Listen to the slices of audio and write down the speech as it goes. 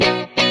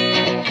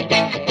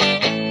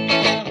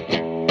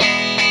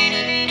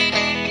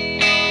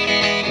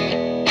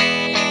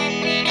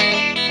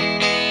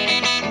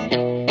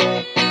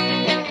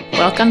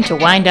Welcome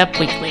to Wind Up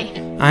Weekly.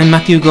 I'm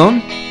Matthew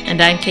Gunn.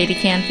 And I'm Katie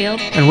Canfield.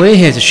 And we're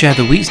here to share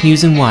the week's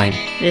news in wine.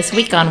 This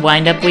week on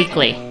Wind Up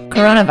Weekly,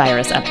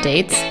 coronavirus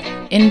updates,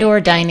 indoor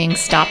dining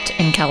stopped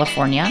in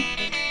California,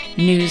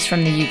 news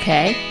from the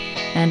UK,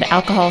 and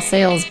alcohol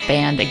sales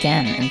banned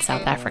again in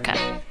South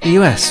Africa. The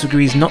US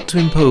agrees not to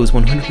impose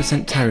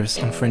 100% tariffs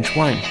on French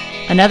wine.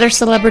 Another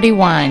celebrity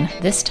wine,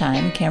 this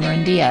time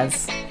Cameron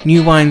Diaz.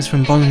 New wines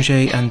from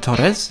Bollinger and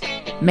Torres.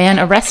 Man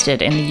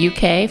arrested in the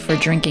UK for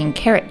drinking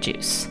carrot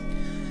juice.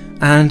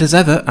 And as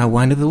ever, our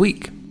wine of the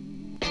week.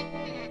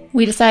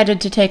 We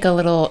decided to take a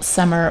little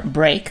summer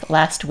break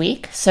last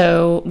week,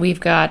 so we've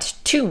got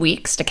 2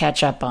 weeks to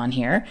catch up on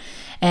here.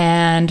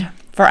 And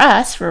for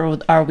us, for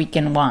our week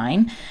in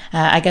wine,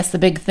 I guess the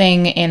big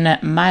thing in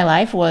my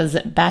life was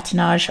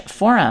Batonnage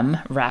Forum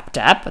wrapped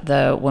up,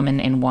 the Women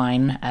in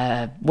Wine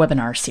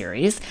webinar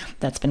series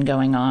that's been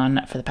going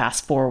on for the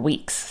past 4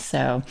 weeks.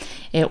 So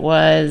it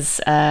was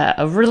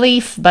a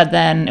relief, but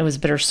then it was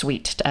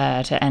bittersweet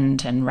to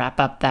end and wrap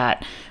up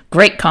that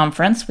great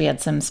conference. We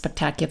had some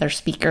spectacular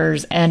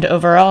speakers, and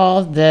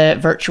overall, the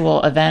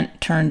virtual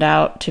event turned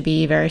out to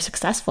be very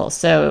successful.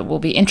 So it will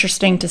be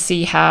interesting to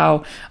see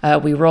how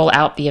we roll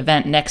out the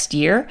event next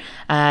year.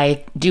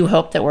 I do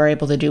hope that we're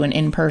able to do an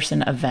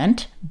in-person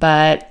event,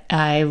 but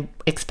I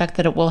expect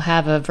that it will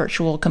have a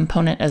virtual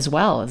component as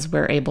well, as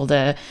we're able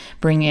to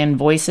bring in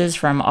voices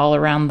from all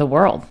around the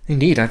world.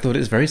 Indeed, I thought it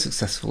was very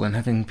successful, and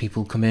having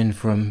people come in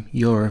from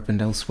Europe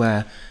and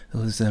elsewhere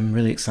was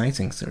really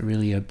exciting. So it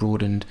really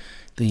broadened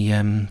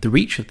the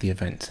reach of the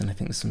event, and I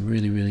think there's some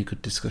really, really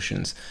good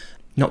discussions.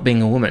 Not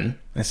being a woman,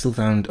 I still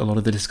found a lot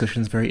of the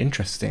discussions very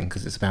interesting,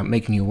 because it's about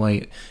making your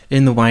way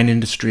in the wine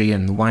industry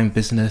and the wine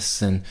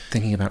business, and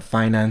thinking about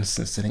finance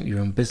and setting up your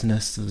own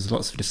business. So there's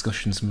lots of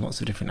discussions from lots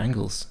of different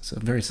angles. So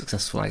very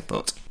successful, I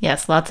thought.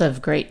 Yes, lots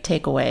of great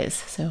takeaways.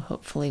 So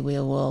hopefully we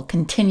will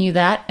continue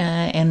that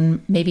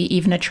and maybe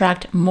even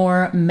attract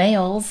more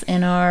males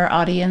in our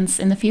audience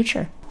in the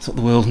future. That's what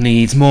the world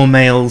needs, more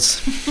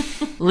males.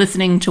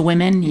 Listening to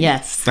women,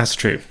 yes. That's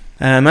true.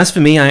 As for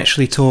me, I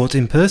actually taught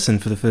in person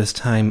for the first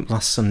time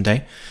last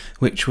Sunday,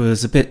 which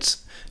was a bit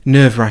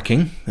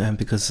nerve-wracking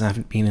because I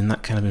haven't been in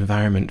that kind of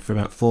environment for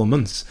about 4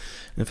 months.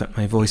 In fact,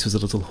 my voice was a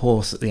little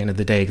hoarse at the end of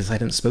the day because I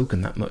hadn't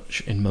spoken that much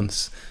in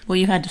months. Well,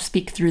 you had to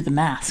speak through the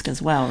mask as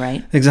well,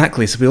 right?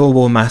 Exactly. So we all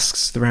wore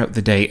masks throughout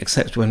the day,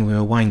 except when we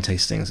were wine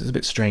tastings. It was a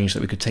bit strange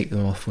that we could take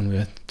them off when we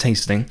were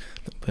tasting,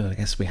 but I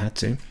guess we had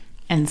to.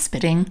 And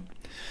spitting.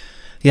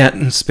 Yeah,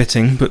 and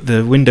spitting, but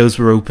the windows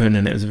were open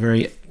and it was a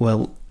very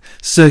well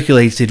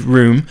circulated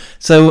room.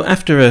 So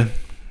after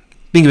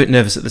being a bit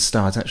nervous at the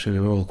start, actually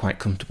we were all quite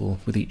comfortable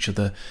with each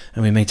other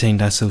and we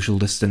maintained our social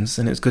distance,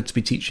 and it's good to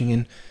be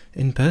teaching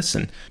in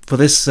person. For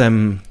this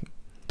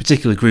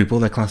particular group, all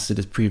their classes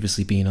had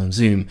previously been on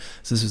Zoom,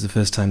 so this was the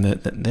first time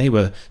that they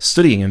were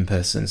studying in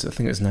person, so I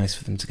think it was nice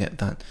for them to get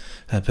that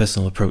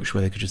personal approach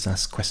where they could just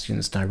ask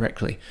questions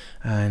directly,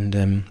 and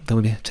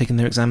they'll be taking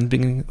their exam at the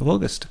beginning of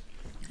August.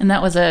 And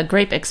that was a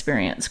grape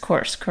experience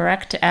course,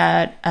 correct,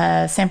 at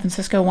San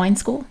Francisco Wine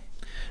School?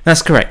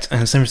 That's correct.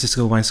 San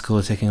Francisco Wine School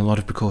are taking a lot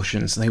of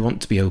precautions. They want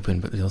to be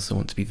open, but they also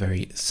want to be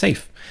very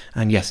safe.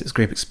 And yes, it's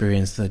grape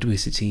experience, the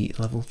WCT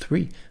Level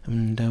 3.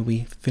 And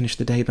we finished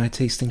the day by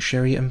tasting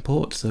sherry and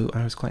port, so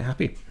I was quite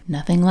happy.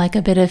 Nothing like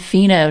a bit of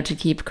Fino to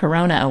keep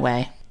Corona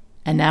away.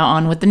 And now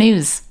on with the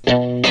news.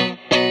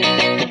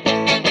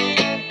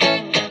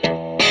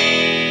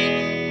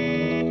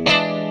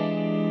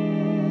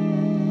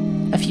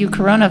 A few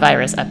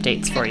coronavirus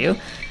updates for you.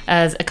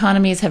 As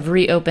economies have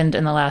reopened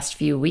in the last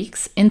few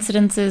weeks,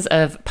 incidences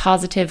of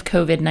positive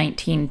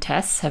COVID-19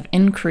 tests have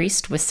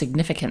increased with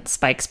significant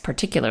spikes,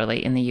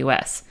 particularly in the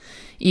U.S.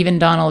 Even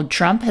Donald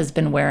Trump has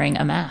been wearing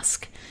a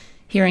mask.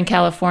 Here in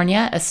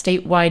California, a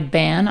statewide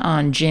ban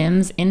on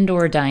gyms,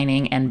 indoor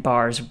dining, and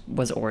bars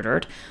was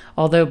ordered,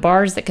 although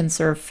bars that can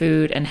serve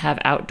food and have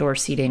outdoor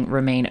seating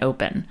remain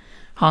open.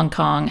 Hong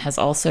Kong has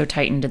also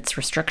tightened its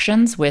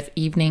restrictions, with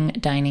evening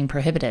dining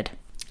prohibited.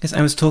 Yes,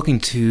 I was talking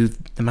to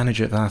the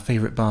manager of our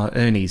favourite bar,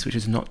 Ernie's, which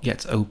is not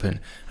yet open,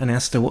 and I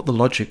asked her what the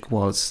logic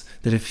was,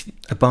 that if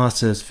a bar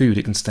serves food,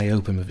 it can stay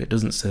open, but if it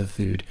doesn't serve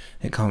food,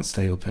 it can't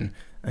stay open.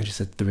 And she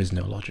said there is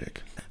no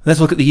logic.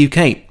 Let's look at the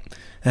UK.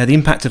 The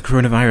impact of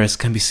coronavirus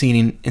can be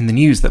seen in the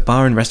news that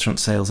bar and restaurant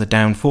sales are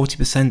down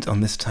 40%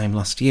 on this time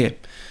last year.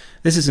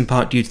 This is in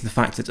part due to the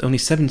fact that only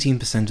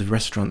 17% of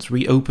restaurants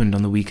reopened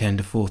on the weekend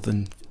of 4th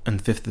and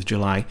 5th of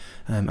July,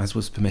 as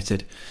was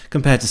permitted,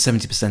 compared to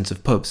 70%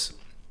 of pubs.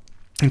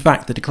 In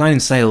fact, the decline in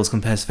sales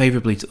compares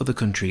favourably to other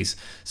countries,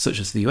 such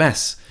as the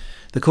US.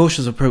 The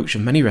cautious approach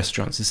of many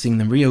restaurants is seeing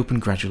them reopen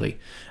gradually,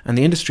 and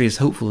the industry is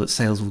hopeful that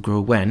sales will grow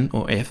when,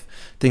 or if,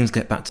 things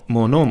get back to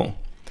more normal.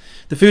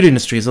 The food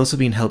industry has also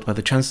been helped by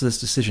the Chancellor's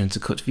decision to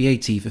cut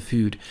VAT for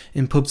food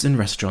in pubs and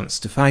restaurants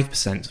to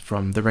 5%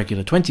 from the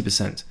regular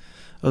 20%,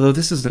 although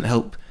this doesn't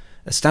help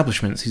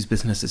establishments whose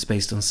business is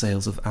based on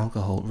sales of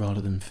alcohol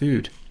rather than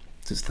food.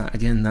 So it's that,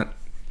 again, that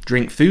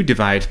drink-food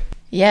divide.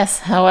 Yes,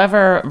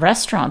 however,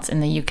 restaurants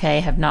in the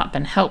UK have not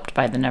been helped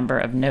by the number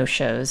of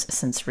no-shows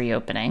since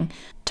reopening.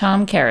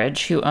 Tom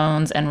Carriage, who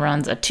owns and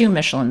runs a 2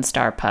 Michelin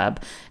star pub,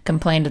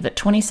 complained that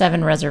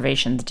 27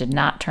 reservations did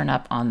not turn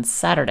up on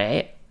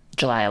Saturday,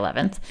 July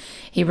 11th.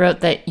 He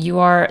wrote that you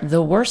are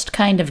the worst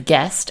kind of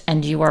guest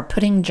and you are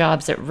putting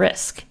jobs at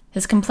risk.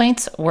 His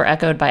complaints were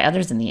echoed by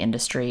others in the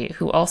industry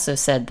who also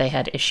said they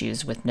had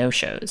issues with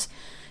no-shows.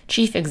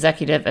 Chief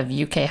Executive of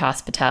UK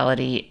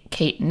Hospitality,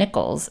 Kate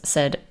Nichols,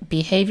 said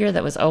behavior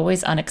that was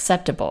always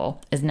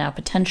unacceptable is now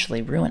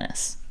potentially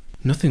ruinous.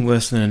 Nothing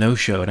worse than a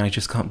no-show, and I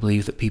just can't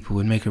believe that people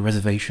would make a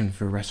reservation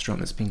for a restaurant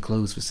that's been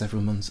closed for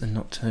several months and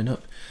not turn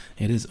up.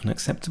 It is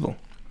unacceptable.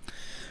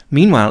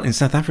 Meanwhile, in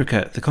South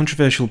Africa, the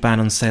controversial ban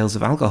on sales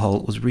of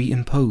alcohol was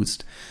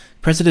reimposed.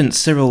 President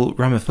Cyril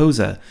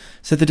Ramaphosa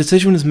said the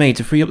decision was made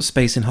to free up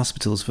space in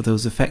hospitals for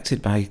those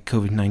affected by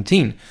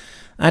COVID-19,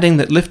 adding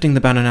that lifting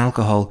the ban on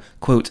alcohol,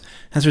 quote,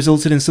 has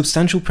resulted in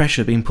substantial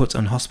pressure being put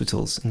on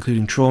hospitals,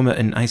 including trauma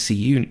and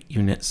ICU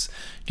units,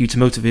 due to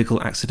motor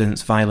vehicle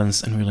accidents,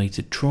 violence and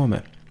related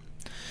trauma.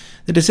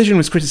 The decision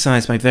was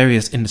criticised by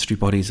various industry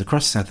bodies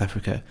across South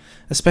Africa,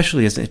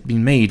 especially as it had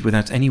been made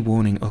without any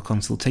warning or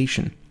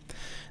consultation.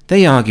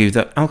 They argued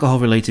that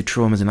alcohol-related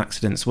traumas and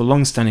accidents were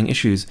long-standing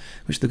issues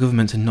which the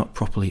government had not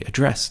properly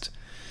addressed.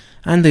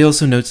 And they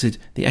also noted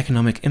the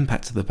economic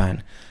impact of the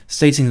ban,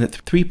 stating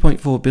that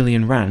 3.4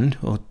 billion rand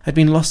had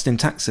been lost in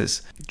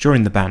taxes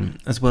during the ban,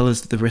 as well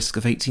as the risk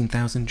of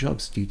 18,000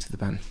 jobs due to the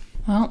ban.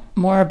 Well,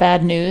 more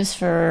bad news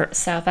for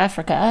South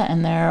Africa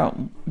and their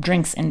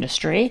drinks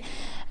industry.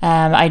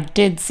 I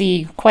did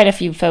see quite a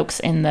few folks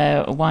in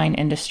the wine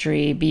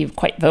industry be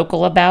quite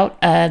vocal about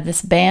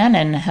this ban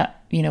and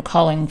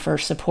calling for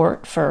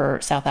support for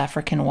South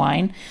African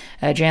wine.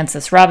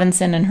 Jancis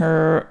Robinson, in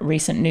her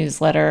recent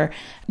newsletter,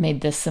 made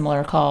this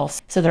similar call.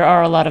 So there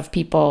are a lot of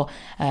people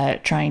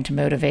trying to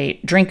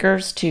motivate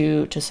drinkers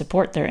to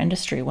support their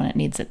industry when it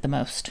needs it the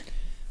most.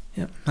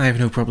 Yep, I have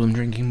no problem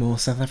drinking more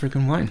South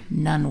African wine.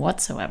 None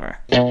whatsoever.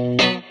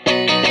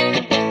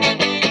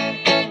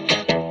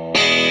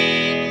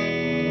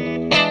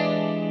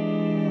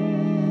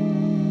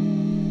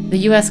 The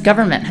U.S.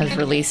 government has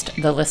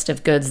released the list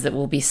of goods that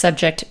will be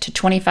subject to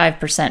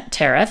 25%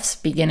 tariffs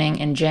beginning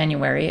in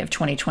January of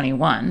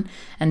 2021,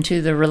 and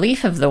to the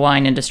relief of the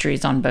wine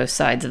industries on both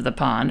sides of the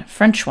pond,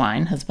 French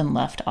wine has been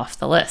left off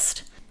the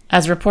list.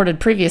 As reported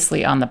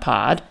previously on the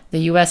pod, the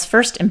U.S.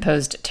 first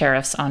imposed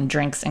tariffs on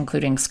drinks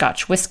including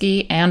Scotch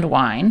whiskey and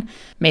wine,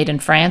 made in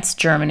France,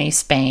 Germany,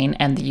 Spain,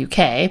 and the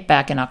UK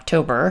back in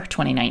October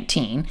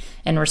 2019,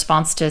 in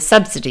response to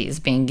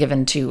subsidies being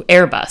given to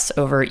Airbus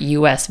over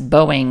U.S.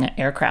 Boeing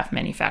aircraft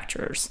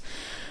manufacturers.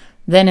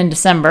 Then in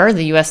December,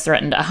 the U.S.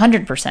 threatened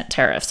 100%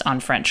 tariffs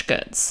on French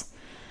goods.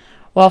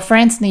 While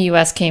France and the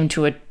U.S. came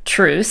to a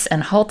truce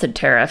and halted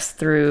tariffs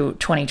through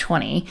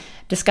 2020,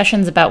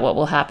 discussions about what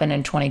will happen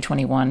in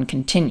 2021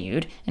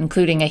 continued,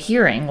 including a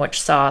hearing which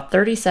saw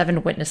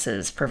 37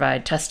 witnesses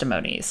provide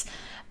testimonies,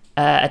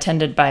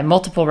 attended by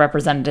multiple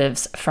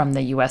representatives from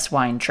the U.S.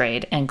 wine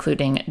trade,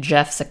 including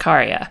Jeff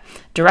Zakaria,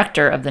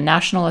 director of the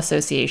National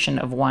Association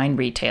of Wine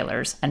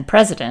Retailers and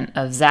president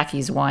of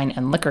Zachys Wine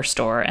and Liquor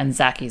Store and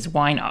Zachys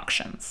Wine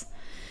Auctions.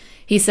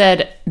 He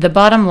said, "The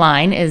bottom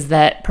line is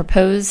that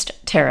proposed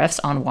tariffs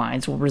on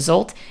wines will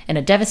result in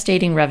a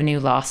devastating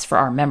revenue loss for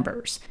our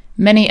members.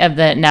 Many of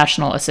the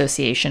National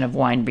Association of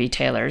Wine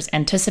Retailers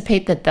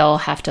anticipate that they'll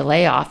have to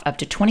lay off up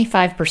to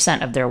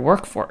 25% of their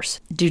workforce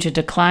due to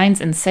declines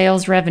in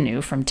sales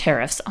revenue from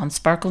tariffs on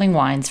sparkling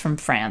wines from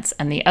France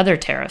and the other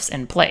tariffs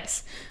in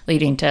place,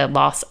 leading to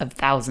loss of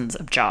thousands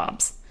of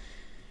jobs."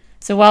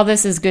 So while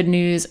this is good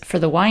news for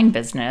the wine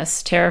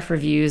business, tariff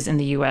reviews in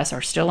the U.S.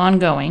 are still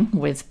ongoing,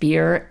 with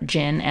beer,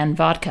 gin, and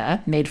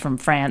vodka made from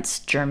France,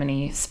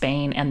 Germany,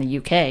 Spain, and the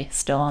U.K.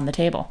 still on the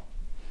table.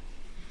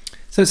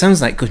 So it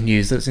sounds like good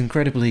news. That's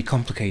incredibly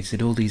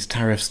complicated, all these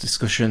tariffs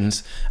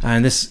discussions.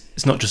 And this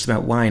is not just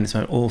about wine, it's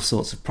about all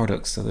sorts of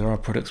products. So there are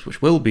products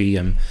which will be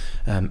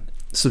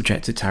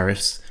subject to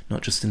tariffs,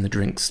 not just in the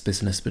drinks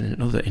business, but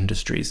in other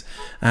industries.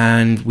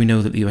 And we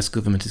know that the US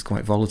government is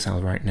quite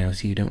volatile right now,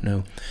 so you don't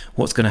know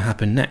what's going to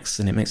happen next.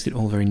 And it makes it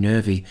all very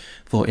nervy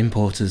for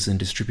importers and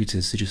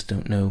distributors who just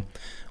don't know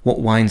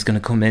what wine's going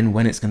to come in,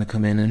 when it's going to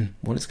come in, and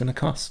what it's going to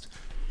cost.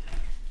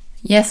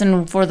 Yes,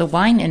 and for the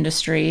wine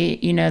industry,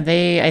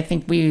 I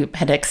think we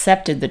had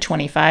accepted the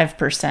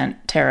 25%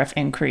 tariff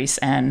increase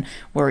and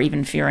were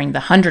even fearing the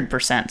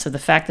 100%. So the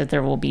fact that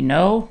there will be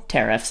no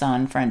tariffs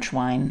on French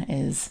wine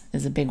is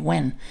a big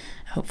win.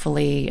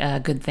 Hopefully,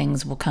 good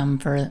things will come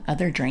for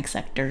other drink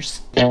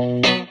sectors.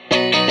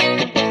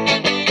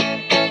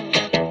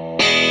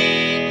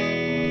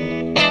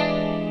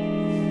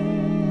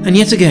 And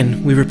yet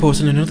again, we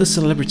report on another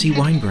celebrity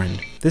wine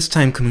brand, this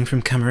time coming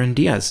from Cameron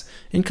Diaz,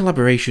 in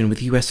collaboration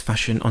with US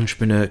fashion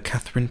entrepreneur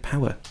Catherine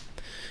Power.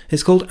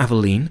 It's called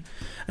Aveline,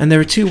 and there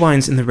are 2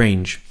 wines in the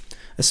range,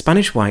 a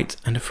Spanish white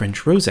and a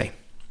French rosé.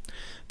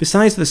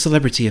 Besides the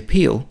celebrity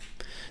appeal,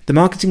 the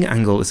marketing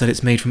angle is that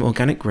it's made from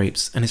organic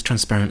grapes and is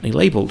transparently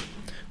labelled.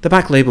 The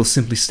back label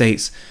simply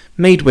states,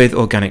 "Made with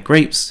organic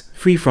grapes,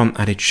 free from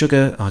added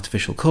sugar,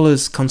 artificial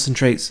colours,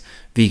 concentrates,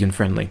 vegan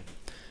friendly.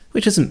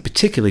 Which isn't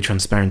particularly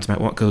transparent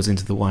about what goes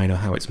into the wine or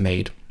how it's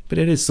made, but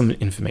it is some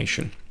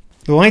information.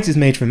 The white is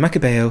made from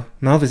Macabeo,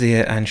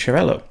 Malvasia and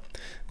Xarel-lo,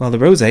 while the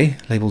rosé,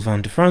 labelled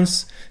Vin de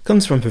France,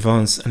 comes from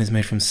Provence and is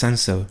made from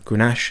Cinsault,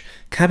 Grenache,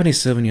 Cabernet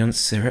Sauvignon,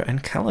 Syrah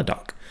and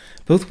Caladoc,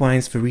 both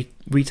wines for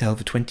retail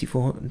for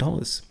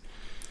 $24.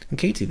 And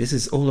Katie, this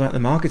is all about the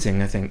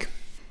marketing, I think.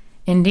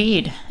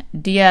 Indeed.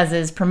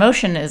 Diaz's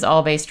promotion is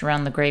all based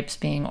around the grapes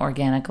being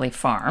organically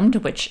farmed,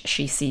 which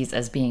she sees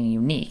as being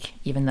unique,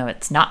 even though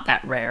it's not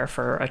that rare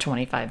for a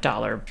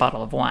 $25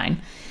 bottle of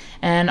wine.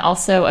 And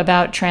also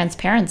about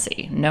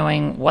transparency,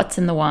 knowing what's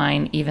in the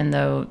wine, even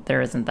though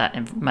there isn't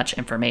that much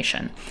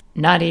information.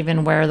 Not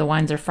even where the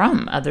wines are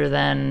from, other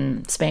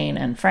than Spain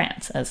and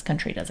France as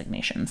country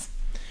designations.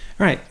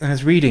 Right, I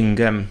was reading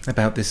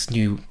about this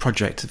new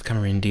project of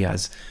Camarine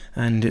Diaz,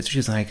 and it's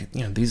just like,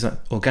 these are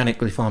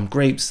organically farmed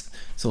grapes,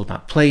 it's all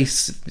about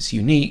place, it's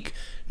unique,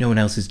 no one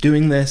else is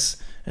doing this,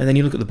 and then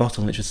you look at the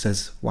bottle and it just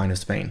says Wine of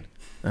Spain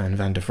and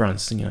Vin de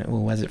France, and you're like,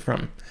 well, where's it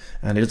from?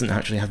 And it doesn't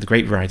actually have the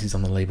grape varieties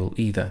on the label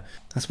either.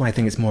 That's why I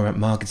think it's more about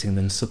marketing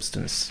than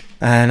substance.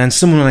 And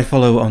someone I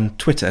follow on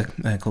Twitter,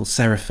 called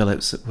Sarah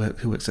Phillips,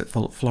 who works at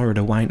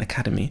Florida Wine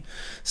Academy,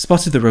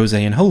 spotted the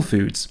rosé in Whole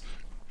Foods,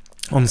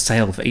 on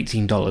sale for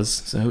 $18,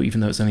 so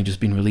even though it's only just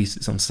been released,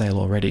 it's on sale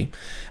already.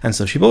 And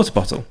so she bought a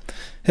bottle.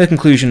 Her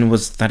conclusion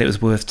was that it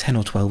was worth $10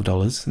 or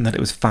 $12, and that it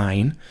was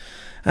fine,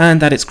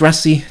 and that it's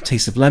grassy,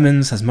 tastes of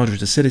lemons, has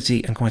moderate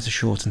acidity, and quite a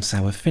short and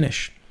sour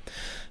finish.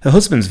 Her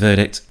husband's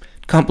verdict: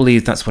 can't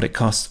believe that's what it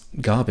costs,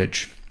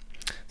 garbage.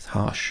 It's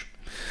harsh.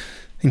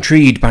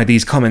 Intrigued by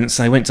these comments,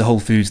 I went to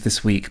Whole Foods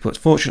this week, but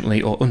fortunately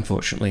or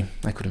unfortunately,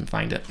 I couldn't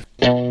find it.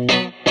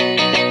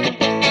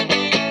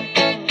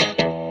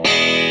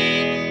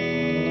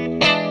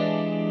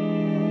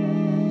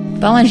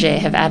 Bollinger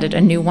have added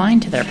a new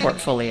wine to their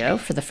portfolio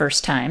for the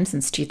first time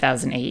since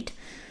 2008.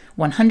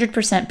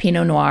 100%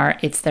 Pinot Noir,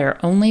 it's their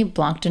only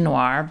Blanc de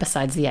Noir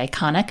besides the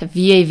iconic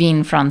Vieille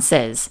Vigne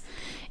Française.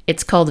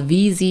 It's called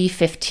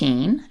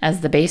VZ15,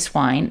 as the base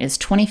wine is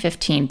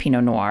 2015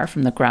 Pinot Noir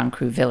from the Grand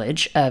Cru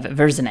village of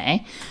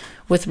Verzenay,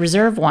 with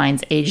reserve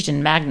wines aged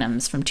in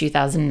magnums from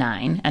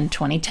 2009 and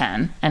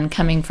 2010, and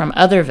coming from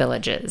other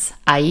villages,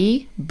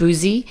 Ailly,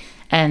 Bouzy,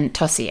 and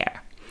Tossières.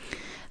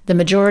 The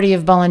majority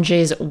of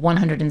Bollinger's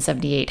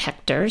 178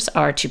 hectares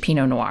are to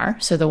Pinot Noir,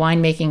 so the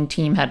winemaking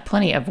team had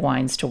plenty of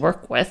wines to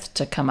work with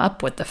to come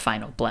up with the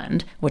final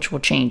blend, which will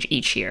change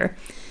each year.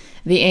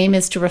 The aim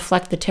is to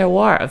reflect the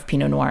terroir of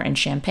Pinot Noir and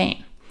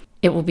Champagne.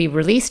 It will be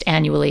released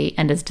annually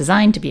and is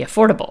designed to be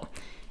affordable,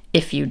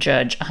 if you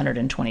judge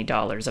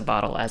 $120 a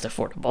bottle as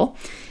affordable,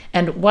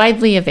 and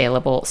widely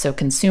available so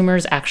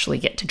consumers actually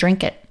get to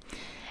drink it.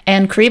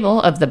 Anne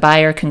Kriebel of The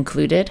Buyer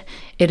concluded,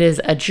 "It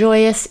is a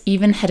joyous,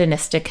 even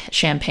hedonistic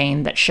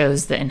champagne that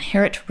shows the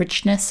inherent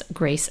richness,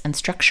 grace, and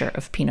structure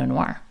of Pinot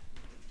Noir."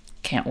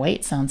 Can't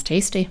wait, sounds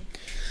tasty.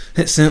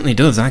 It certainly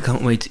does, I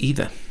can't wait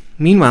either.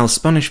 Meanwhile,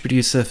 Spanish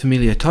producer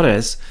Familia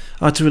Torres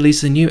are to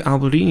release a new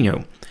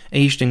Albarino,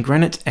 aged in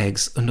granite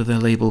eggs under their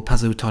label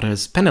Paso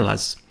Torres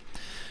Penelas.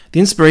 The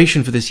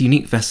inspiration for this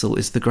unique vessel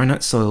is the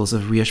granite soils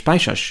of Rias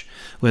Baixas,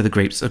 where the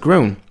grapes are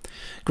grown.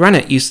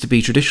 Granite used to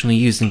be traditionally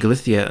used in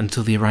Galicia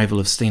until the arrival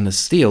of stainless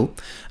steel,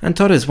 and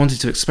Torres wanted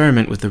to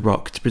experiment with the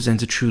rock to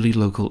present a truly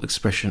local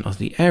expression of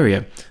the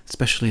area,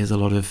 especially as a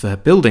lot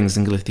of buildings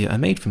in Galicia are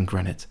made from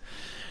granite.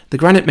 The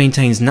granite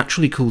maintains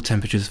naturally cool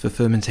temperatures for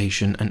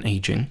fermentation and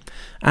aging,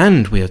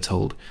 and, we are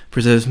told,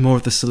 preserves more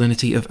of the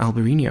salinity of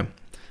Albarino.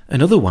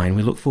 Another wine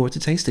we look forward to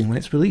tasting when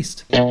it's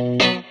released.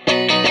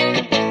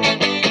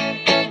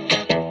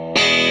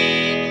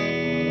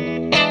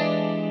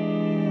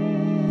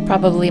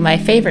 Probably my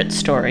favorite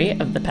story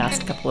of the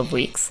past couple of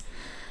weeks.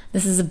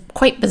 This is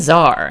quite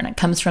bizarre, and it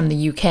comes from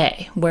the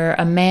UK, where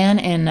a man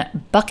in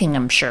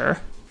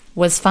Buckinghamshire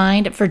was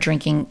fined for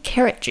drinking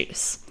carrot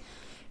juice.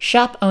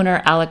 Shop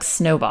owner Alex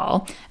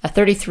Snowball, a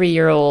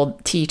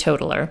 33-year-old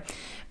teetotaler,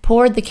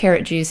 poured the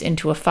carrot juice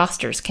into a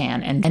Foster's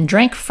can and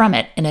drank from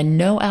it in a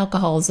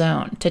no-alcohol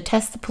zone to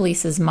test the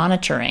police's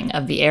monitoring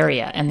of the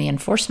area and the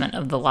enforcement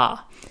of the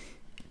law.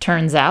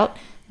 Turns out,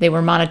 they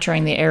were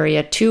monitoring the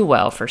area too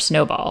well for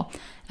Snowball,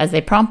 as they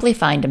promptly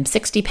fined him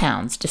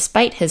 £60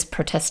 despite his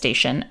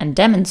protestation and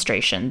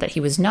demonstration that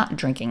he was not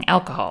drinking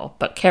alcohol,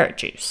 but carrot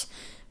juice.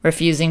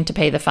 Refusing to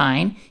pay the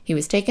fine, he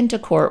was taken to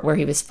court where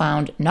he was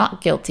found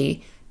not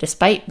guilty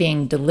despite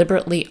being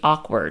deliberately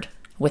awkward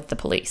with the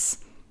police.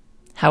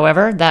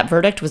 However, that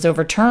verdict was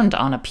overturned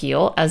on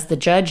appeal as the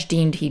judge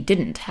deemed he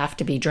didn't have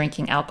to be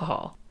drinking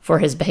alcohol for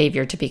his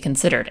behavior to be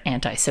considered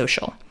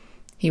antisocial.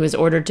 He was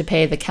ordered to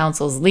pay the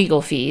council's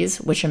legal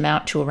fees, which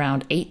amount to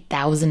around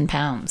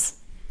 £8,000.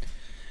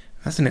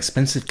 That's an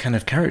expensive can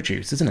of carrot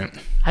juice, isn't it?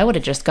 I would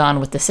have just gone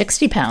with the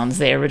 £60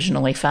 they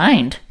originally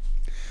fined.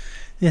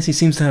 Yes, he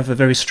seems to have a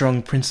very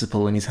strong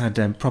principle, and he's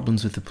had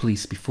problems with the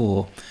police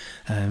before,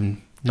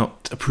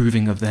 not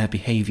approving of their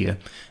behaviour.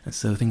 And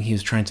so I think he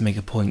was trying to make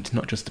a point,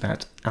 not just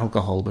about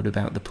alcohol, but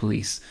about the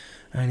police.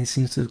 And he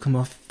seems to have come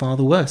off far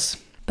the worse.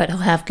 But he'll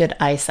have good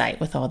eyesight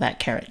with all that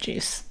carrot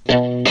juice.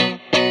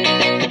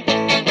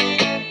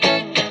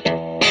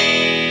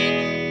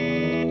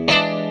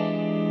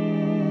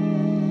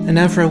 And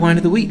now for our wine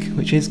of the week,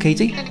 which is,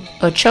 Katie?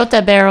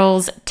 Ochota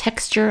Barrel's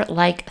Texture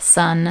Like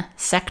Sun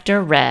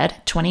Sector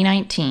Red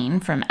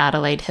 2019 from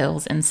Adelaide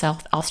Hills in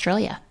South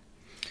Australia.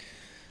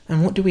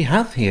 And what do we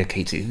have here,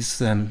 Katie? This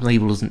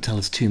label doesn't tell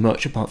us too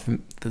much, apart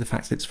from the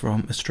fact that it's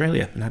from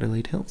Australia and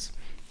Adelaide Hills.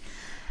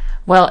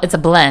 Well, it's a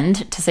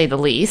blend, to say the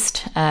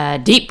least.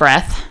 Deep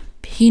breath,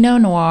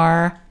 Pinot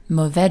Noir,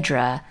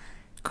 Mourvedre,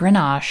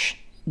 Grenache,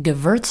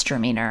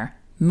 Gewürztraminer,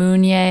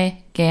 Meunier,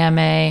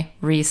 Gamay,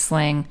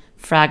 Riesling,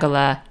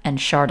 Fragola, and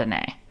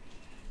Chardonnay.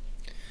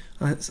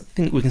 I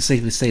think we can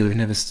safely say we've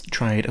never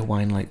tried a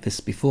wine like this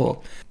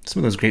before. Some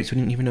of those grapes we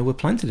didn't even know were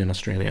planted in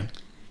Australia.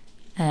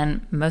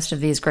 And most of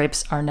these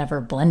grapes are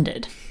never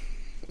blended.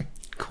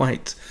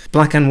 Quite.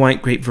 Black and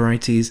white grape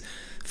varieties,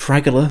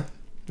 Fragola,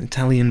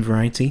 Italian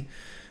variety,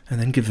 and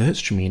then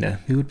Gewürztraminer.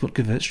 Who would put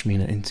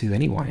Gewürztraminer into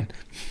any wine?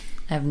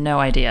 I have no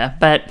idea.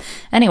 But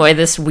anyway,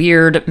 this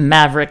weird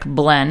maverick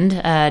blend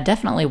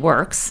definitely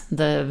works.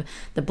 The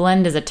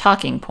blend is a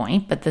talking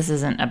point, but this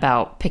isn't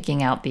about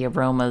picking out the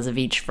aromas of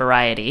each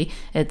variety.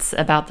 It's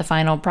about the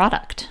final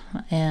product.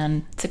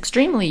 And it's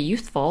extremely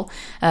youthful.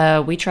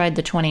 We tried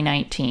the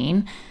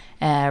 2019,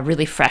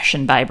 really fresh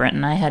and vibrant,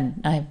 and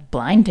I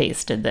blind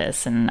tasted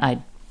this, and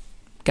I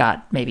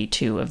got maybe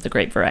 2 of the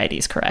grape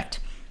varieties correct.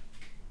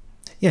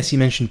 Yes, you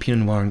mentioned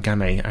Pinot Noir and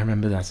Gamay. I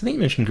remember that. I think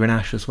you mentioned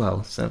Grenache as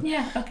well. So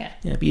Yeah, okay.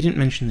 Yeah, but you didn't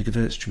mention the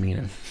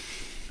Gewürztraminer.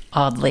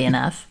 Oddly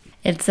enough.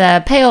 It's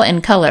pale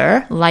in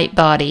color,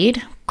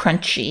 light-bodied,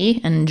 crunchy,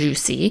 and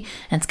juicy,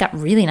 and it's got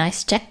really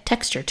nice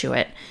texture to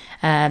it.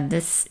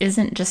 This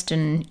isn't just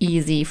an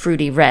easy,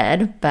 fruity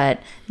red,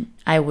 but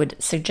I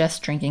would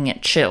suggest drinking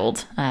it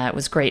chilled. It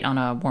was great on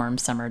a warm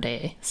summer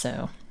day,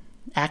 so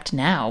act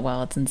now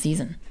while it's in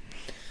season.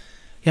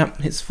 Yeah,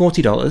 it's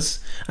 $40,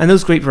 and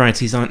those grape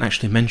varieties aren't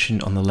actually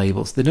mentioned on the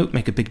labels. They don't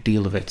make a big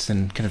deal of it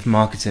and kind of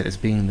market it as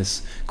being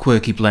this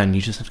quirky blend.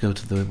 You just have to go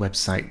to the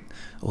website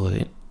or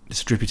the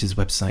distributor's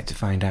website to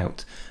find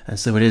out.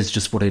 So it is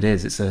just what it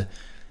is. It's a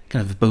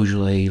kind of a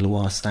Beaujolais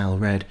Loire style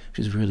red,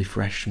 which is really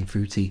fresh and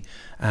fruity,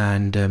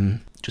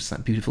 and just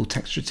that beautiful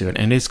texture to it.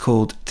 And it is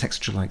called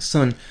Texture Like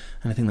Sun,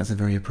 and I think that's a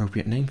very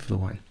appropriate name for the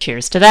wine.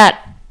 Cheers to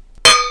that.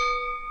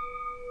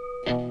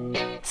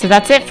 So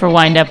that's it for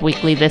Wind Up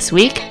Weekly this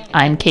week.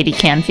 I'm Katie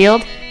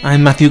Canfield.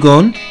 I'm Matthew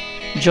Gaughan.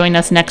 Join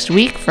us next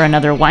week for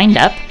another Wind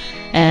Up.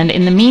 And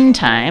in the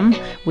meantime,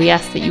 we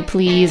ask that you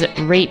please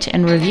rate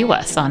and review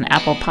us on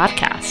Apple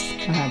Podcasts.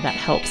 That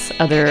helps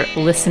other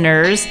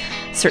listeners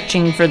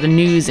searching for the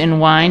news in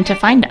wine to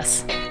find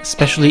us.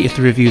 Especially if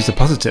the reviews are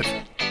positive.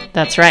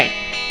 That's right.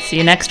 See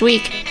you next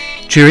week.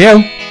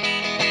 Cheerio!